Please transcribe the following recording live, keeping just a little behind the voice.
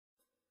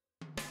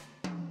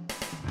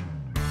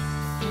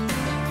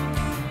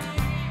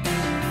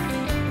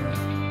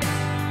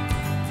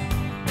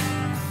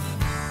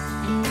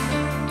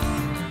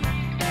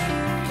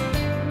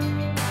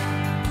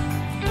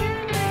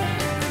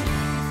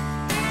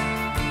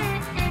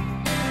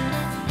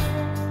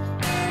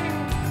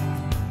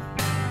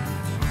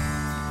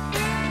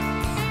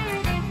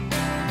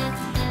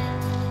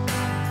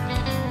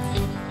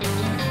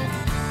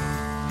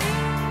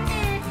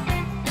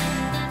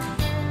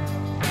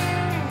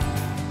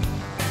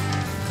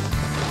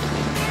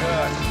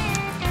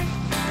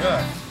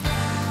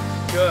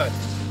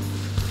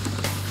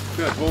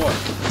Good boy.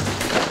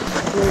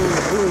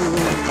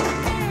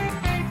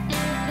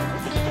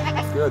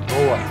 Good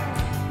boy.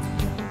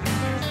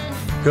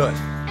 Good.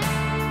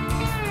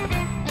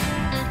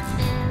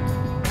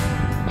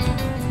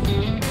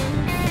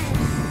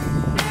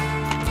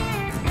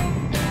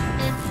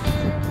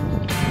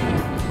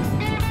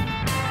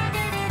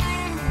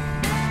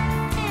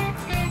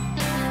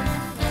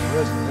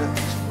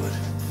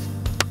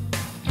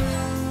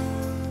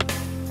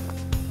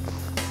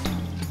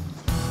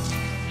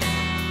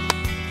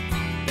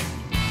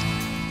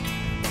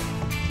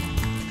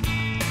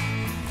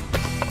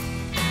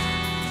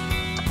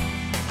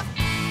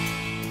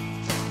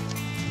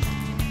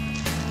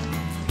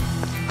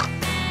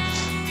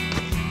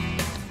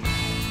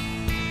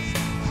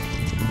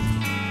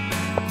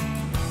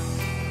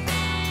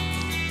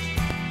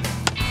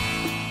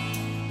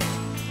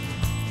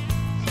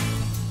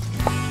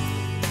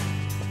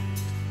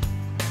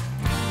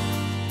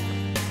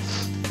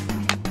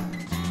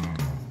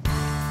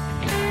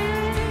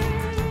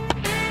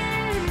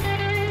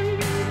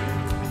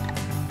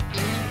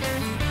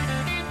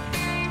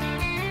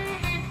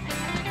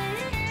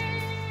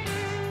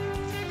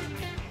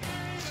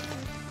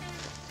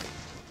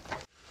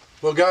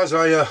 Well guys,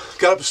 I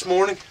got up this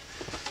morning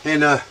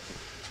and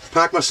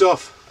packed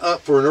myself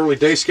up for an early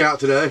day scout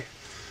today.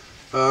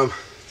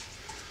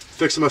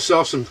 Fixing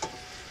myself some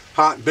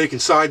hot bacon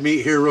side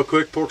meat here real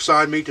quick, pork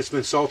side meat that's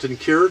been salted and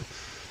cured.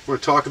 We're going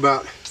to talk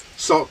about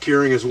salt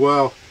curing as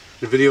well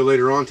in a video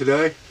later on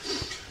today.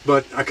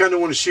 But I kind of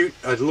want to shoot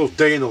a little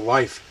day in the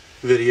life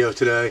video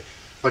today,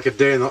 like a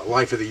day in the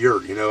life of the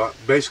yurt. You know,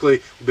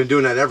 basically we've been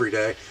doing that every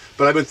day,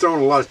 but I've been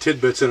throwing a lot of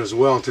tidbits in as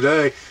well. And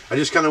today I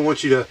just kind of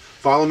want you to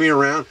follow me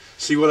around,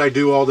 see what I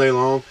do all day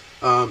long.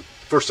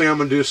 First thing I'm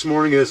going to do this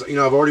morning is, you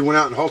know, I've already went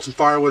out and hauled some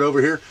firewood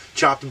over here,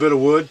 chopped a bit of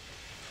wood,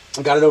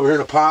 got it over here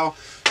in a pile,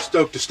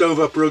 stoked the stove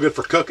up real good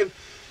for cooking,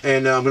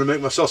 and I'm going to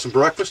make myself some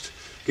breakfast,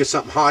 get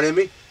something hot in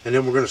me, and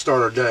then we're going to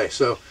start our day.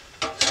 So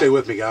stay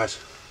with me, guys.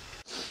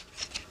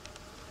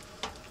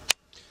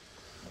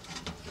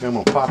 Okay, I'm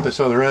going to pop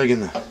this other egg in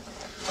the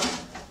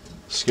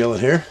skillet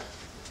here.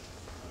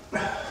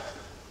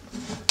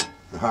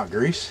 The hot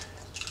grease.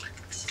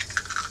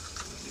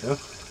 Go.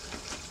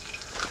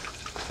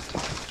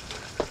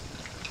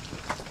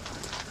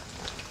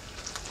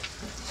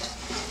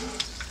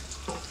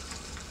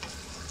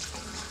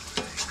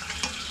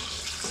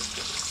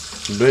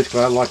 And basically,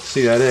 I'd like to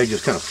see that egg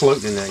just kind of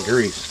floating in that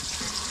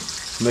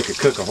grease, make it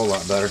cook a whole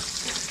lot better.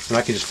 And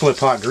I can just flip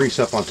hot grease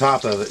up on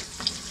top of it,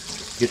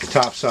 get the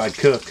top side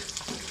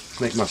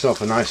cooked, make myself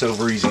a nice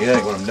over easy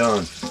egg when I'm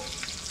done.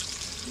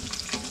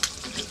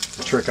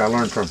 A trick I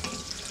learned from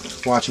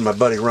watching my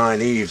buddy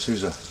Ryan Eves,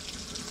 who's a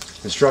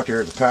instructor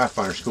here at the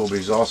Pathfinder School, but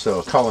he's also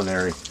a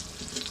culinary.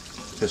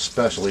 His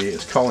specialty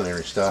is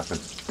culinary stuff, and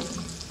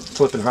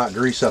flipping hot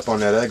grease up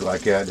on that egg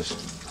like that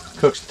just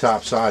cooks the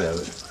top side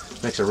of it.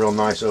 Makes a real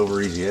nice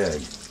over easy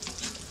egg.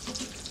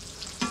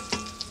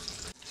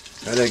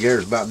 That egg here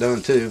is about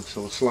done too,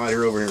 so we'll slide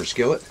her over here in the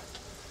skillet.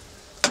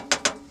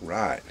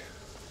 Right.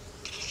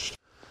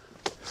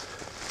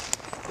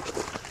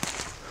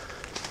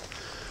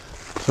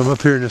 So I'm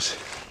up here in this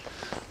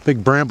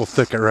big bramble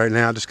thicket right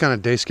now, just kind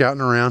of day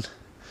scouting around.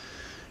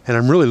 And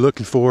I'm really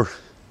looking for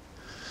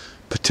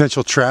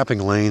potential trapping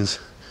lanes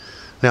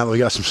now that we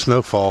got some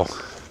snowfall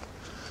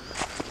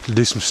to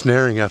do some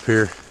snaring up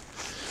here.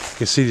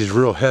 You can see these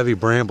real heavy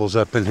brambles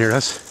up in here.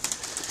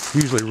 That's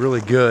usually a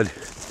really good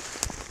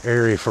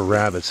area for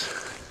rabbits.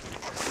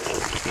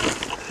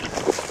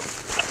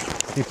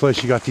 Any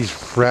place you got these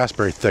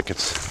raspberry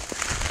thickets,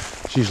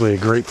 it's usually a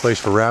great place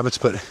for rabbits,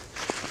 but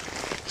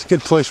it's a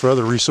good place for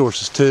other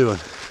resources too,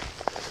 and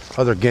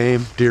other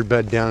game, deer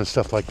bed down and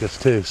stuff like this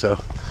too.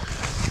 So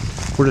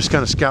we're just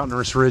kind of scouting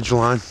this ridge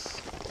line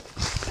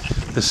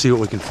to see what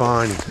we can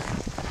find.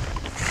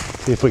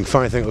 See if we can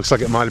find anything that looks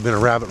like it might have been a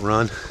rabbit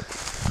run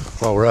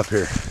while we're up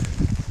here.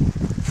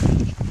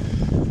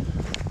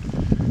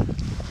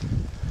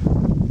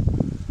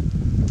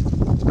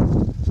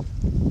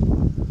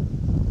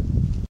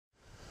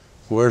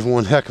 Well, there's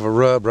one heck of a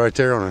rub right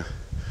there on a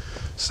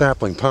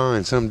sapling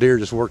pine. Some deer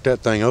just worked that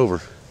thing over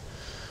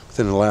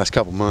within the last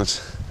couple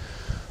months,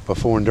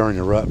 before and during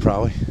the rut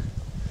probably.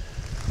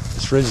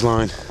 This ridge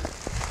line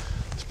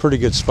is a pretty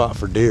good spot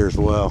for deer as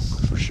well,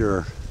 for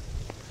sure.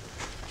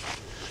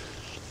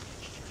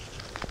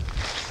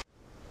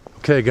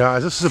 Okay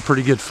guys, this is a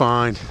pretty good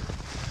find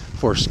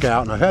for a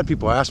scout, and I've had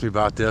people ask me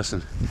about this,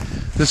 and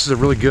this is a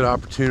really good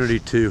opportunity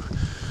to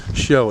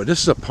show it.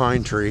 This is a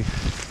pine tree.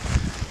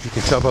 You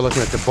can tell by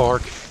looking at the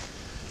bark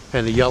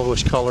and the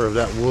yellowish color of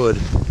that wood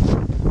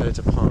that it's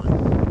a pine.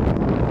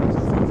 So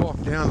if we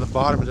walk down to the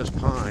bottom of this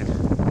pine,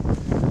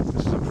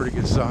 this is a pretty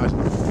good size.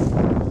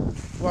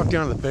 Walk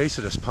down to the base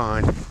of this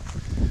pine,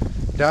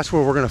 that's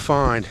where we're going to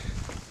find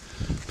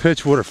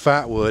pitchwood or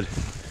fatwood,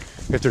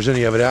 if there's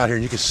any of it out here.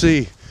 And you can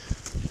see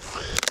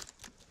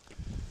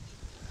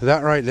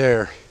that right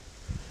there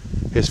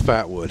is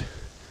fatwood.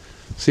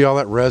 See all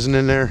that resin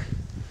in there?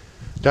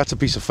 That's a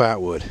piece of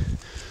fatwood.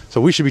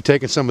 So we should be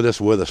taking some of this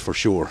with us for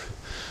sure.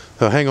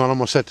 Hang on, I'm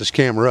going to set this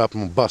camera up.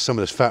 I'm going to bust some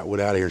of this fat wood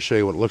out of here and show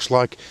you what it looks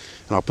like.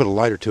 And I'll put a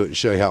lighter to it and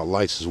show you how it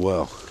lights as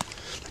well.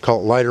 They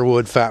call it lighter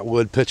wood, fat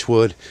wood, pitch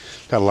wood.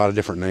 Got a lot of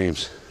different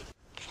names.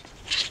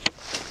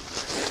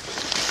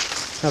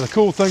 Now the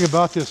cool thing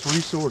about this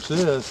resource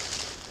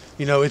is,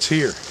 you know, it's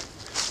here.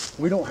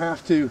 We don't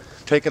have to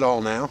take it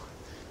all now.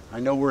 I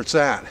know where it's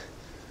at.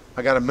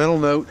 I got a mental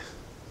note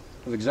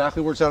of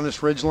exactly where it's on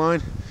this ridge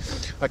line.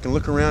 I can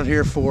look around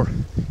here for,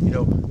 you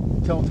know,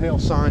 telltale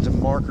signs and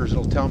markers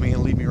that'll tell me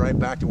and lead me right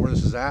back to where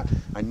this is at.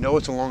 I know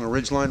it's along a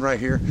ridge line right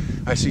here.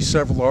 I see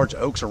several large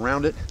oaks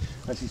around it.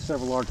 I see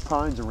several large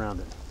pines around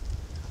it.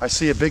 I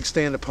see a big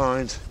stand of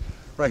pines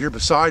right here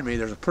beside me.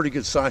 There's a pretty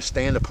good sized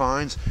stand of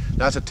pines.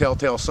 That's a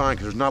telltale sign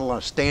because there's not a lot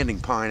of standing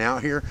pine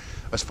out here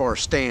as far as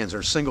stands.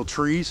 There's single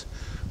trees,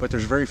 but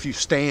there's very few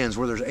stands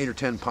where there's 8 or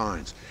 10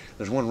 pines.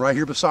 There's one right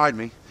here beside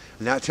me,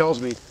 and that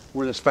tells me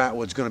where this fat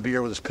wood's going to be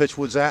or where this pitch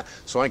wood's at,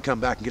 so I can come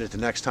back and get it the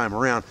next time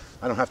around.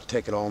 I don't have to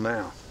take it all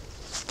now.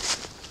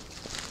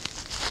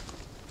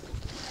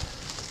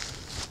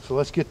 So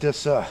let's get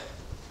this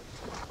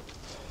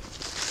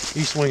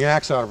east wing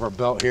axe out of our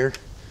belt here,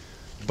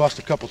 bust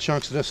a couple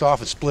chunks of this off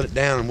and split it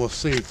down, and we'll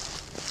see,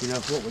 you know,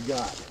 what we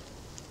got.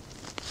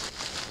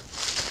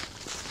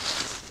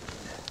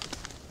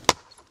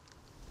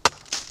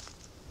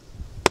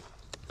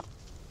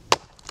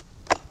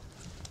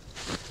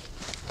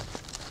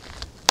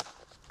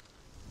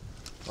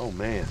 Oh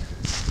man,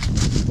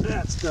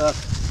 that stuff,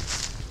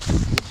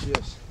 it's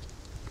just,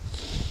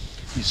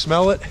 you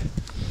smell it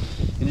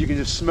and you can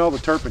just smell the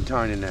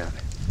turpentine in that.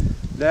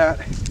 That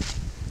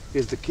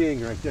is the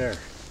king right there. So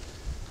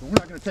we're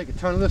not going to take a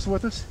ton of this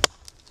with us.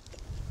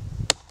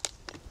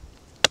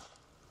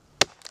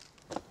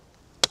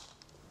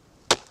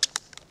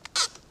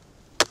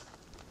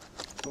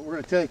 But we're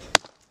going to take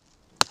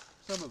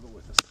some of it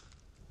with us.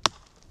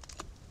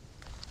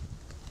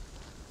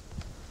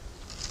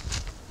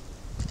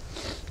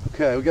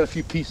 Okay, we got a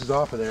few pieces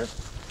off of there.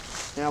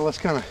 Now let's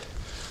kind of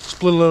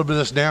split a little bit of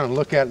this down and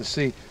look at it and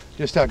see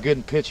just how good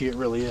and pitchy it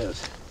really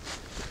is.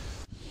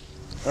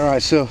 All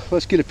right, so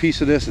let's get a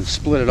piece of this and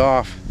split it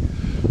off.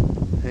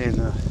 And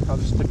I'll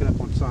just stick it up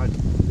one side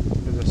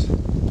of this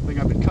thing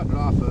I've been cutting it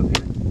off of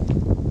here.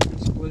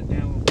 And split it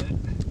down a little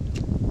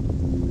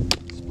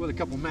bit. Split a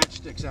couple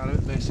matchsticks out of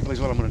it, basically, is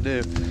what I'm going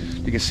to do.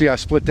 You can see I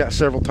split that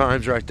several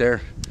times right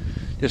there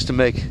just to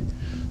make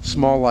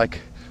small,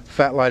 like,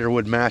 fat lighter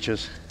wood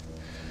matches.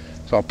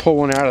 So I'll pull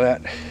one out of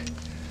that,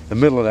 the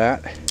middle of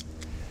that,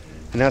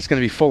 and that's going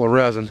to be full of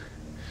resin.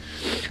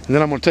 And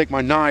then I'm going to take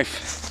my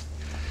knife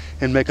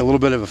and make a little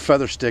bit of a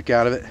feather stick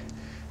out of it.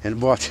 And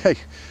boy,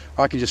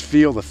 I can just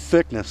feel the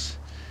thickness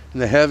and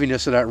the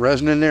heaviness of that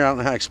resin in there. I don't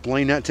know how to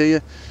explain that to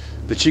you,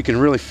 but you can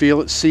really feel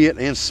it, see it,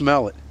 and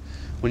smell it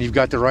when you've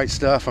got the right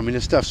stuff. I mean,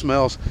 this stuff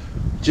smells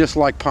just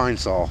like pine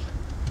sol.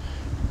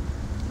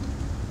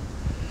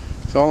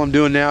 So all I'm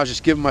doing now is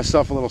just giving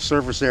myself a little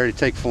surface area to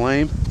take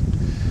flame.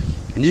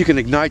 And you can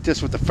ignite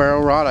this with the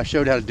ferro rod. I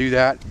showed how to do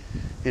that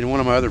in one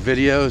of my other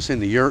videos in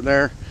the yurt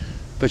there.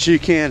 But you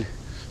can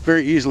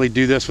very easily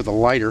do this with a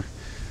lighter.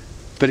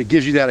 But it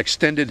gives you that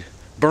extended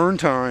burn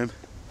time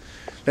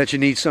that you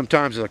need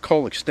sometimes as a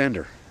coal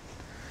extender.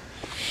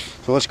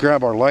 So let's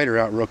grab our lighter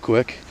out real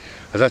quick,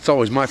 as that's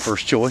always my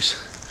first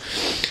choice.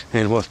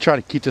 And we'll try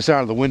to keep this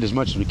out of the wind as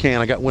much as we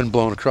can. I got wind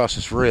blowing across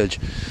this ridge.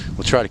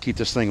 We'll try to keep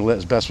this thing lit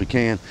as best we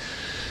can.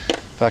 In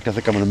fact, I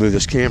think I'm going to move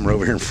this camera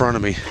over here in front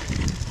of me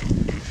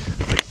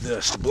like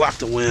this to block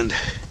the wind.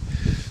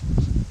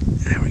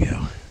 There we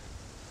go.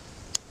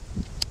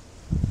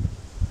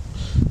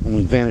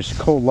 Only advantage to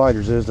cold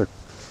lighters is when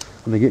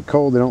they get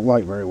cold, they don't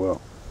light very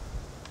well.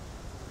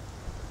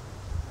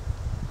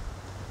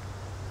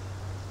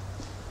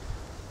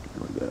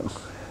 There we go.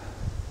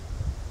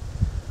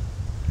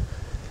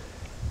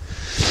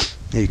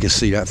 You can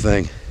see that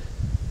thing.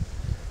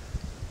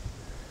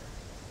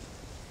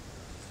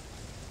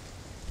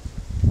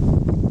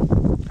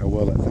 How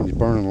well that thing's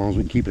burning, as long as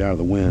we can keep it out of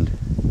the wind.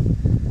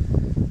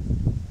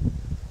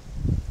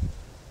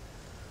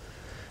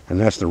 And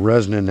that's the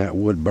resin in that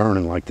wood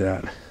burning like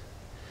that.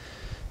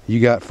 You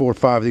got 4 or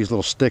 5 of these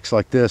little sticks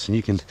like this, and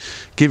you can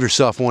give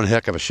yourself one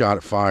heck of a shot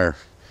at fire,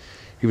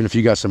 even if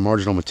you got some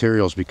marginal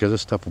materials, because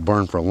this stuff will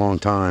burn for a long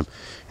time,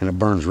 and it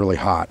burns really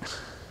hot.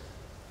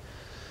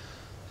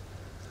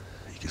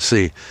 You can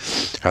see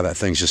how that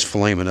thing's just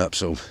flaming up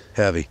so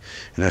heavy,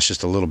 and that's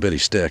just a little bitty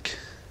stick.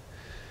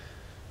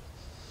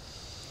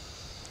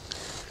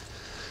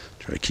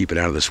 Try to keep it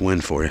out of this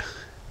wind for you,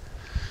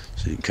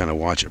 so you can kind of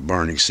watch it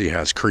burn. You can see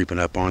how it's creeping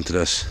up onto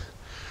this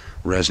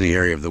resiny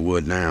area of the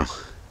wood now.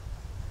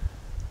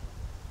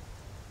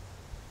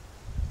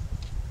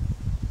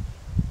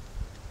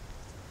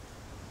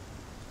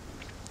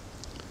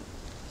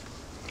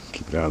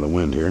 Keep it out of the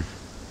wind here.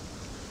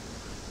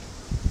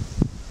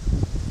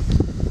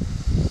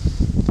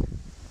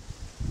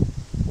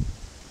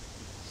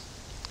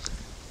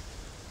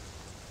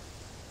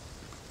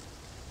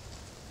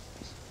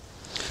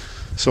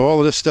 So all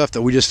of this stuff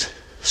that we just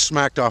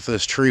smacked off of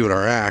this tree with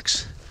our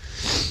axe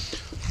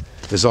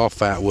is all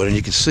fat wood, and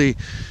you can see,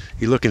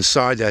 you look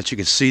inside that, you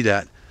can see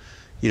that,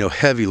 you know,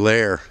 heavy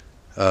layer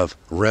of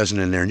resin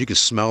in there, and you can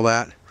smell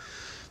that.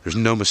 There's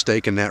no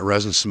mistake in that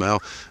resin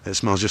smell. It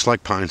smells just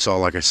like pine saw,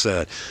 like I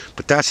said.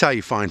 But that's how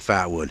you find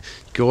fatwood.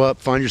 Go up,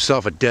 find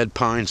yourself a dead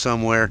pine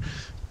somewhere,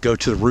 go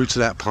to the roots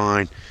of that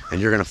pine, and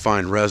you're gonna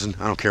find resin.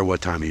 I don't care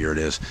what time of year it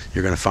is,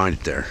 you're gonna find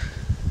it there.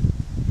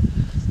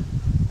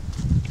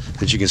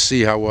 As you can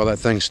see how well that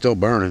thing's still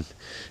burning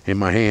in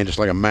my hand, just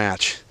like a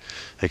match,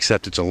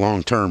 except it's a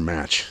long-term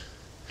match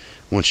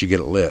once you get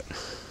it lit.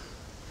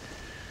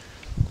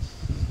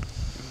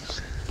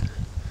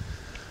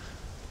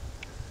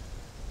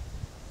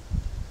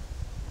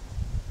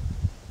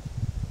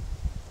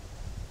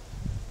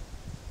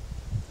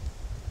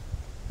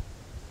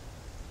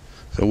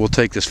 So we'll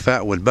take this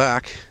fatwood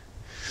back,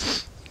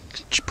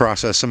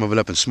 process some of it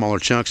up in smaller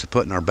chunks to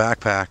put in our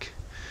backpack,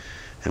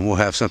 and we'll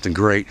have something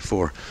great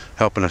for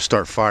helping us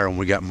start fire when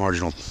we got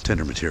marginal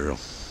tinder material,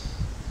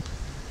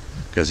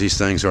 because these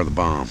things are the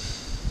bomb.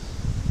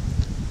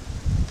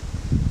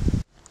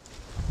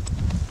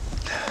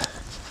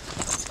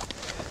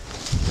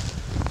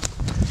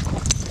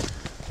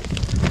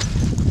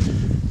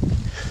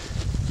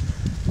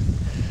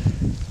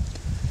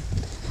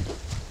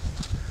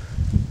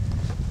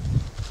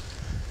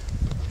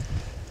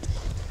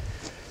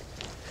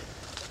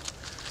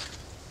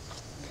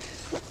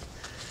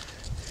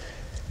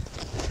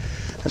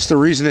 That's the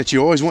reason that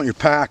you always want your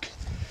pack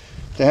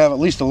to have at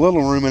least a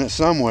little room in it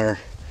somewhere.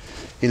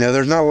 You know,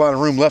 there's not a lot of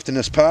room left in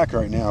this pack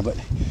right now, but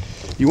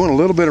you want a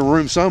little bit of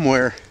room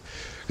somewhere,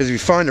 because if you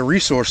find a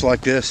resource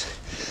like this,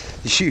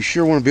 you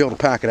sure want to be able to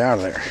pack it out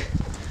of there.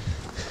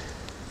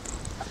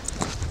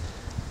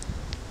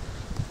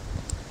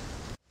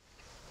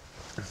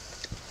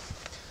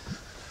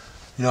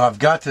 You know, I've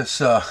got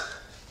this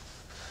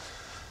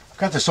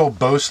old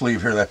bow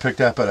sleeve here that I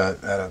picked up at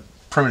a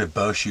primitive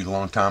bow shoot a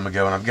long time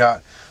ago, and I've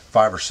got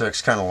 5 or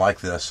 6 kind of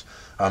like this.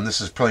 This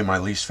is probably my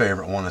least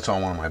favorite one that's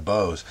on one of my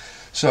bows.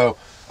 So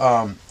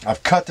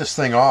I've cut this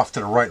thing off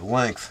to the right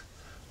length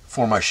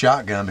for my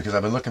shotgun, because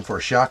I've been looking for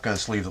a shotgun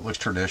sleeve that looks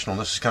traditional.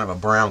 This is kind of a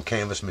brown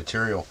canvas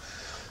material,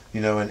 you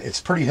know, and it's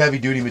pretty heavy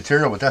duty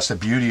material, but that's the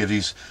beauty of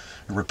these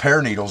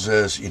repair needles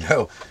is, you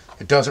know,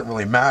 it doesn't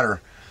really matter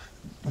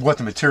what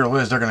the material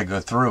is, they're going to go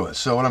through it.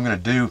 So what I'm going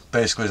to do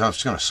basically is I'm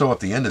just going to sew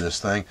up the end of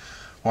this thing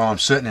while I'm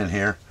sitting in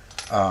here,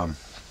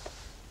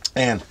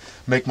 and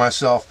make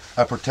myself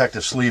a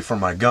protective sleeve for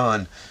my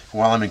gun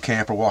while I'm in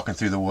camp or walking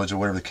through the woods or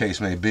whatever the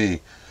case may be.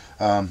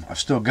 I've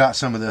still got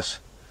some of this.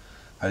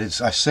 I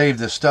saved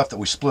this stuff that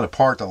we split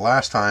apart the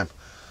last time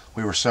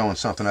we were sewing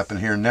something up in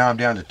here. Now I'm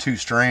down to 2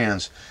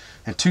 strands,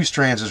 and 2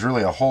 strands is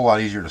really a whole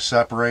lot easier to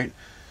separate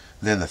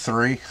than the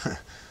 3.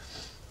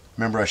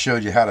 Remember, I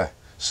showed you how to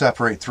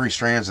separate 3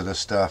 strands of this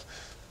stuff.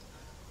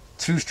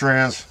 2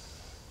 strands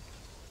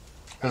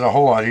is a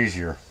whole lot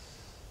easier.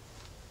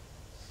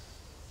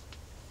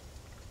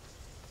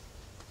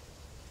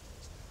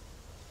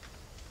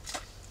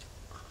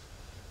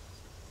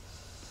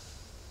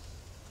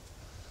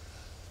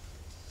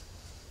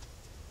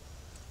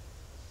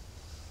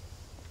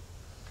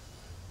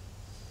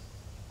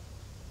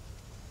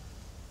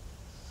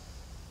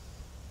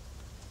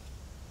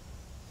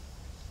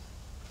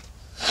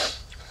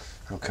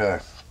 Okay,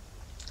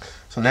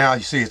 so now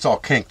you see it's all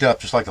kinked up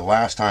just like the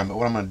last time, but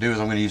what I'm going to do is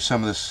I'm going to use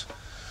some of this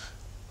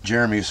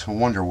Jeremy's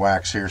Wonder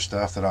Wax here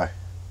stuff that I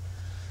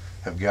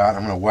have got.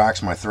 I'm going to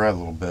wax my thread a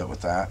little bit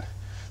with that.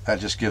 That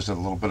just gives it a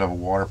little bit of a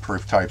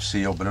waterproof type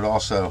seal, but it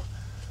also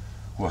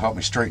will help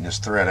me straighten this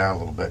thread out a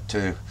little bit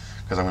too,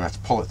 because I'm going to have to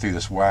pull it through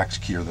this wax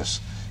key or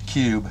this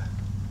cube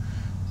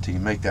to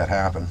make that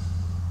happen.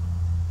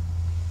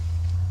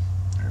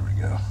 There we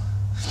go.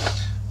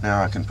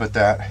 Now I can put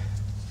that,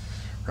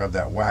 rub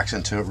that wax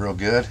into it real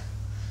good,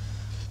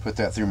 put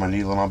that through my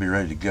needle, and I'll be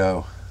ready to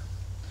go.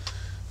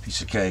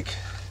 Piece of cake.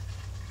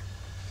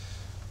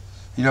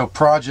 You know,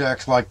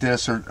 projects like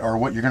this are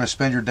what you're going to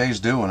spend your days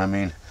doing. I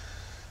mean,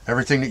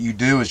 everything that you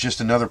do is just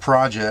another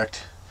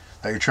project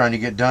that you're trying to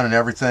get done, and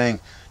everything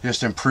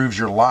just improves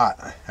your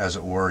lot, as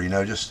it were. You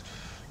know, just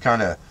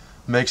kind of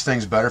makes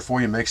things better for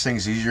you, makes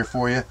things easier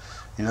for you.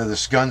 You know,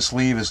 this gun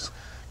sleeve is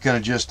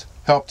going to just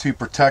help to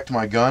protect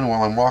my gun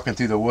while I'm walking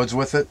through the woods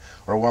with it,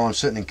 or while I'm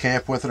sitting in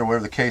camp with it, or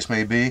whatever the case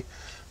may be.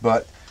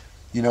 But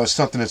you know, it's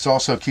something that's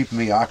also keeping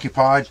me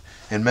occupied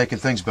and making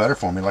things better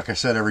for me. Like I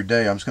said, every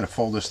day I'm just going to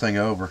fold this thing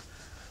over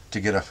to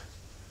get a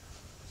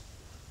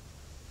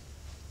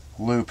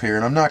loop here,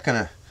 and I'm not going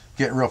to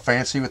get real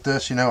fancy with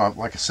this. You know,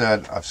 like I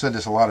said, I've said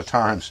this a lot of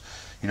times,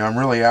 you know, I'm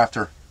really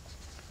after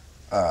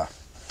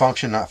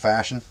function, not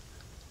fashion.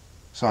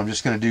 So I'm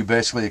just going to do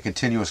basically a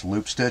continuous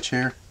loop stitch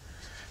here.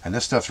 And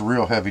this stuff's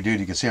real heavy duty.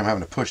 You can see I'm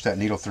having to push that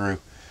needle through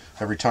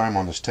every time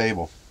on this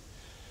table.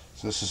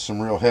 So this is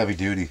some real heavy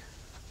duty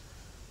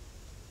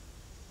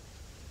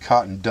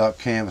cotton duck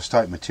canvas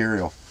type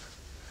material,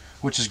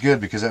 which is good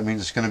because that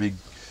means it's going to be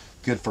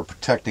good for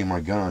protecting my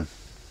gun.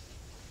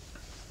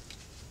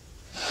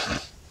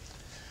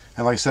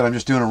 And like I said, I'm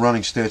just doing a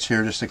running stitch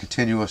here, just a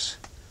continuous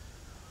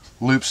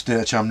loop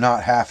stitch. I'm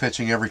not half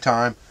hitching every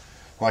time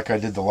like I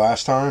did the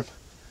last time.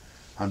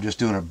 I'm just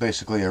doing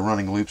basically a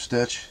running loop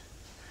stitch.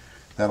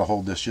 That'll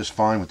hold this just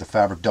fine with the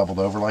fabric doubled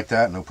over like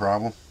that, no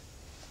problem.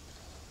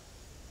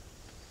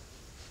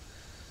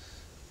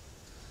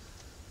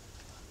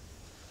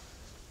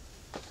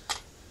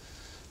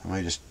 I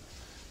might just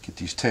get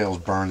these tails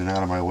burned and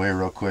out of my way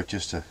real quick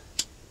just to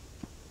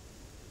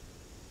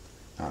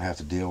not have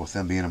to deal with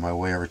them being in my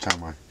way every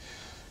time I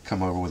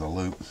come over with a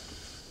loop.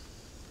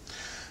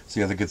 So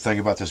the other good thing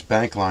about this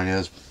bank line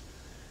is,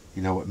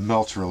 you know, it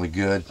melts really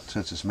good.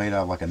 Since it's made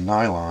out of like a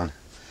nylon,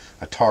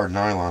 a tarred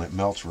nylon, it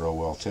melts real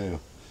well too.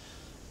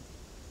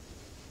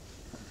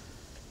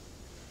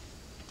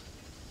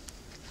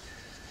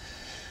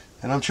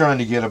 And I'm trying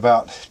to get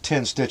about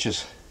 10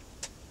 stitches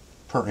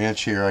per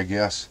inch here, I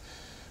guess.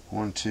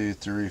 1, 2,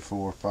 3,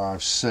 4,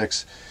 5,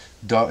 6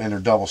 and they're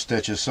double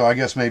stitches, so I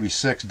guess maybe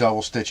 6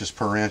 double stitches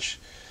per inch,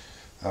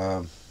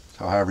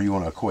 however you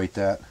want to equate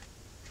that,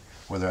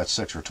 whether that's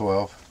 6 or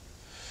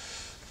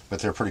 12, but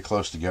they're pretty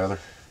close together.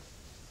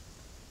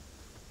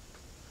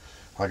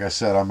 Like I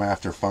said, I'm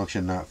after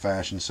function, not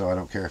fashion, so I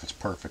don't care if it's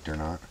perfect or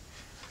not,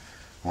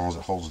 as long as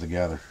it holds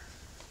together.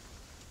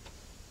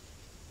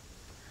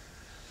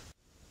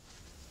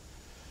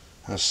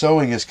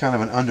 Sewing is kind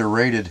of an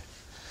underrated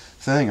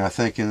thing, I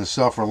think, in the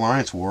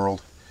self-reliance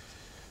world.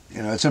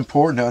 You know, it's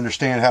important to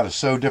understand how to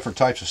sew different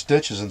types of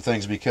stitches and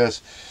things,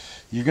 because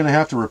you're going to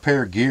have to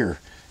repair gear.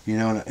 You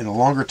know, in a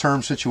longer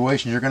term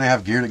situation, you're going to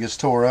have gear that gets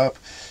tore up,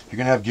 you're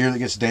going to have gear that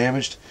gets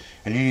damaged,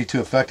 and you need to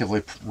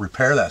effectively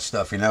repair that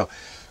stuff. You know,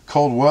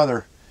 cold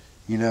weather,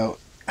 you know,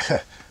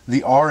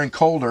 the R in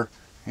colder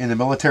in the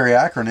military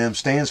acronym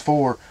stands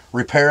for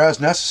repair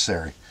as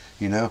necessary.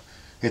 You know,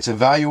 it's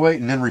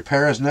evaluate and then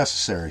repair as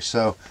necessary.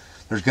 So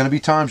there's going to be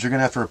times you're going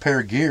to have to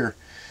repair gear,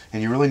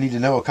 and you really need to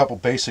know a couple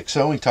basic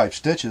sewing type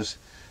stitches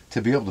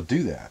to be able to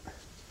do that.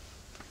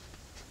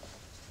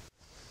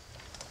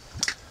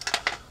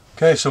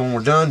 Okay, so when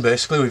we're done,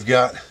 basically we've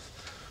got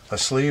a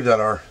sleeve that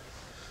our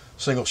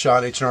single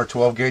shot H&R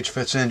 12 gauge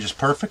fits in just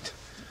perfect,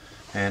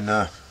 and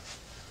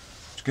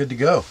it's good to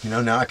go. You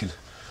know, now I can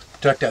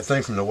protect that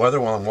thing from the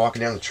weather while I'm walking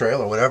down the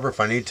trail or whatever if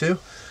I need to.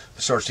 If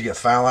it starts to get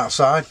foul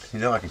outside, you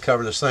know, I can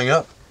cover this thing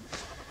up.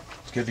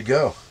 It's good to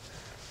go.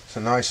 It's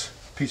a nice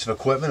piece of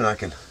equipment, and I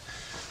can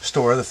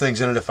store other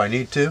things in it if I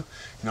need to. You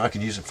know, I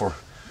can use it for,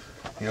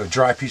 you know,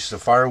 dry pieces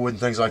of firewood and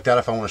things like that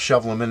if I want to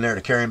shovel them in there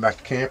to carry them back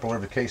to camp or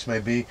whatever the case may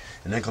be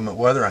in inclement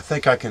weather. I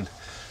think I can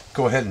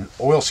go ahead and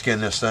oil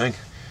skin this thing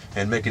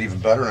and make it even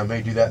better, and I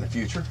may do that in the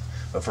future.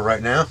 But for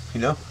right now, you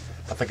know,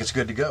 I think it's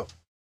good to go.